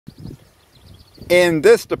In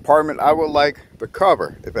this department, I would like the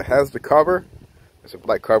cover. If it has the cover, there's a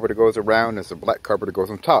black cover that goes around, there's a black cover that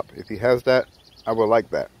goes on top. If he has that, I would like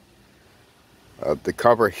that. The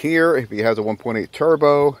cover here, if he has a 1.8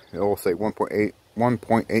 turbo, it will say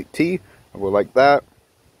 1.8T. I would like that.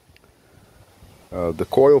 The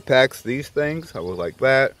coil packs, these things, I would like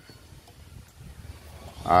that.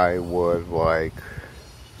 I would like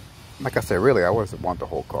I said, really, I wouldn't want the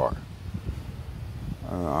whole car.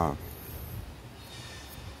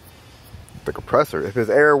 The compressor, if his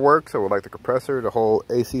air works, I would like the compressor, the whole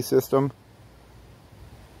AC system.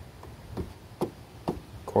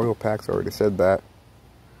 Coil packs, I already said that.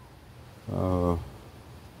 Don't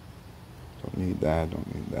need that,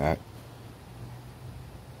 don't need that.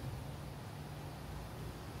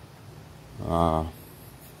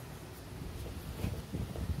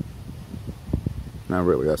 Not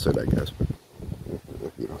really, that's it, I guess. But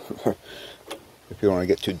if you don't, if you don't want to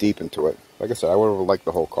get too deep into it, like I said, I would have liked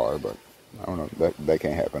the whole car, but I don't know, that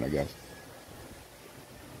can't happen, I guess.